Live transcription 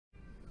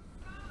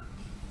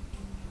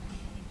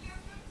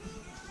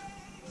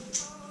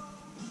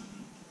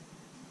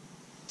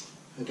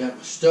I got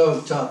my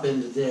stove top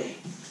in today.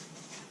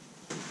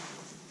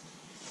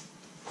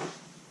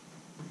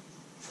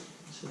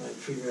 So I can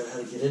figure out how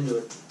to get into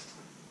it.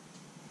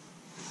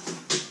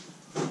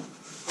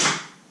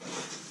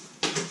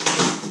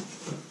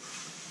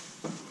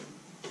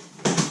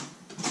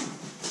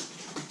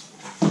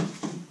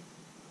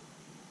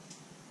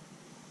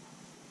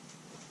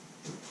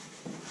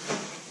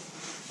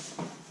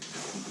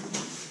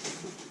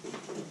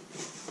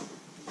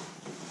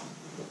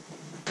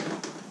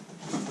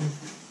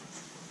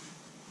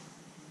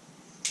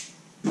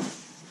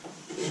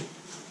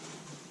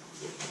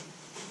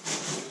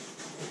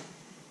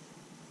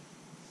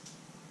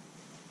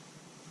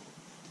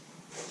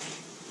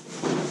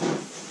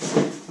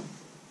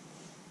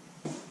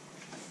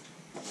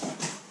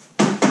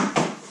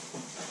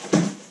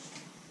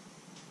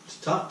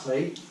 Top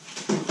plate,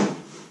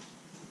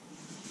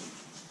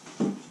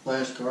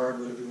 splash guard,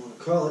 whatever you want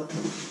to call it.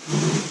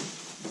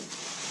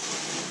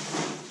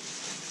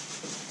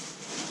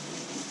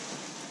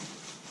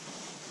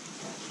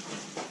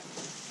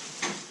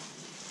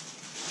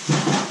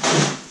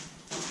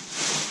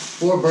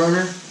 Four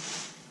burner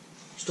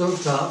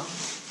stove top.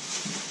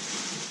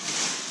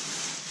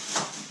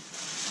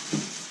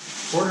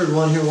 Ordered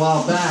one here a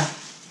while back.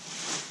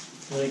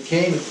 When it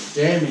came, it was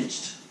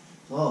damaged.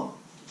 Oh,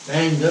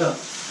 banged up.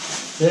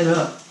 Thin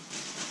up.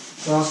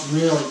 Saw some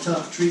really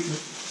tough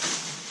treatment.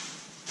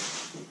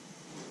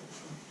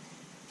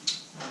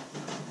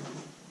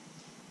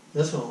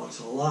 This one looks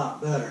a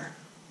lot better.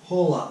 A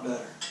whole lot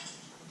better.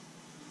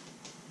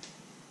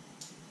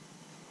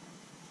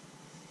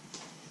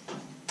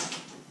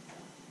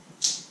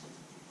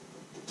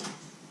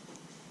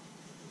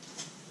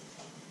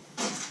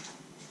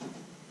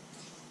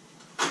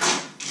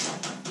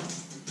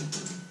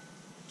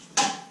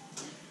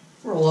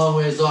 We're a long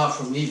ways off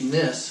from needing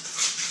this.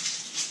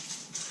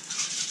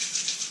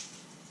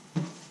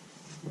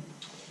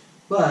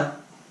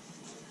 But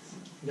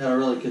I got a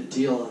really good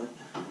deal on it.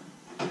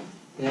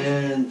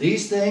 And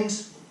these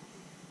things,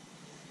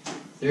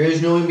 there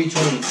is no in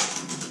between.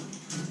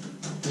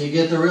 You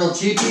get the real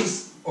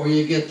cheapies or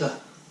you get the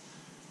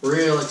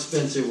real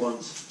expensive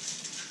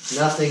ones.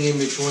 Nothing in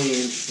between when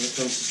it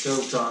comes to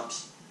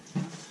stovetops.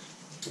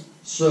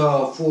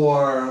 So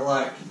for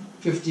like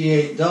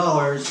 $58,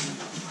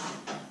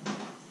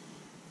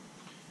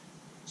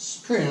 it's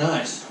pretty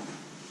nice.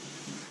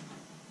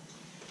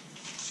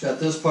 Got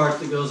this part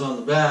that goes on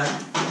the back,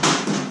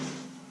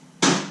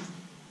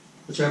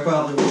 which I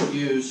probably won't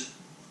use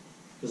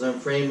because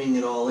I'm framing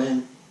it all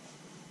in.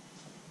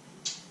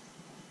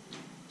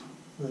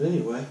 But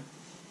anyway.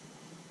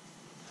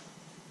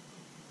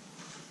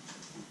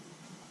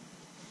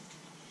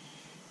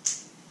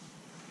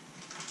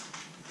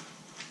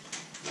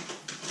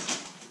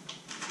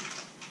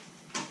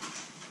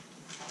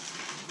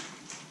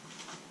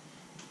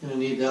 Gonna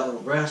need that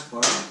little brass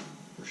part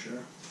for sure.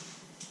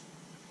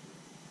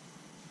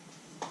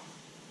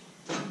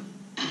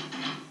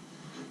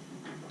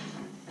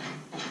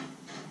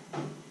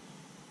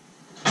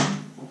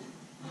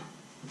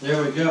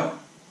 There we go.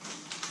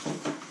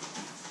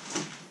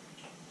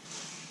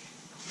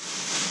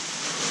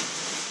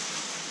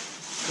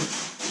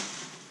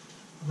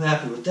 I'm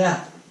happy with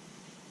that.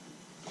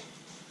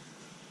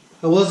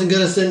 I wasn't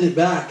going to send it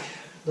back.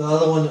 The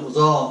other one that was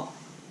all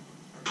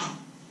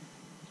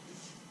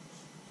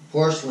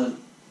porcelain,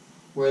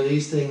 where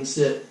these things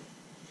sit,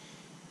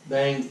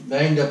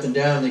 banged up and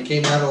down. They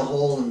came out of the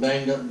hole and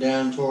banged up and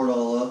down, tore it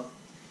all up.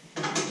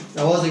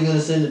 I wasn't going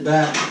to send it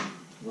back.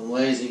 I'm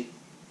lazy.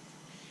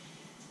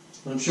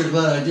 I'm sure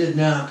glad I did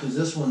now, because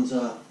this one's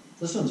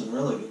in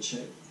really good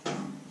shape.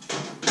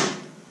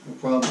 No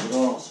problem at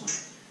all. So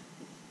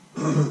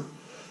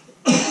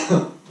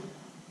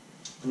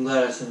I'm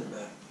glad I sent it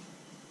back.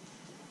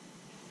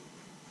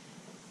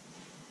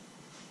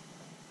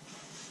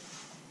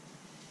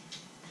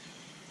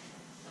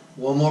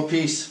 One more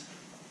piece.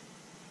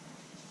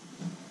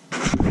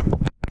 A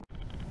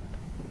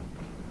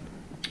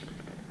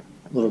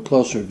little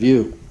closer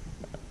view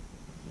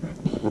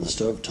of the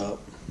stove top.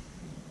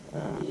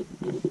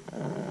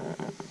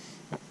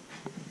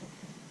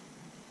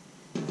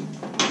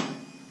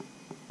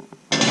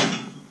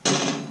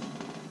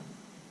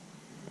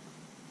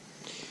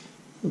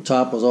 The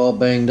top was all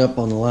banged up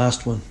on the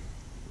last one,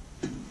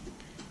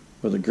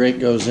 where the grate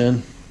goes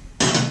in,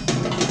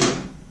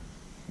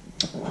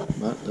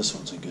 but this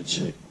one's in good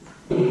shape.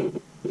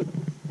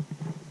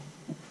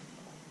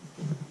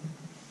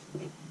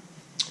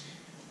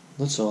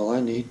 That's all I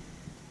need.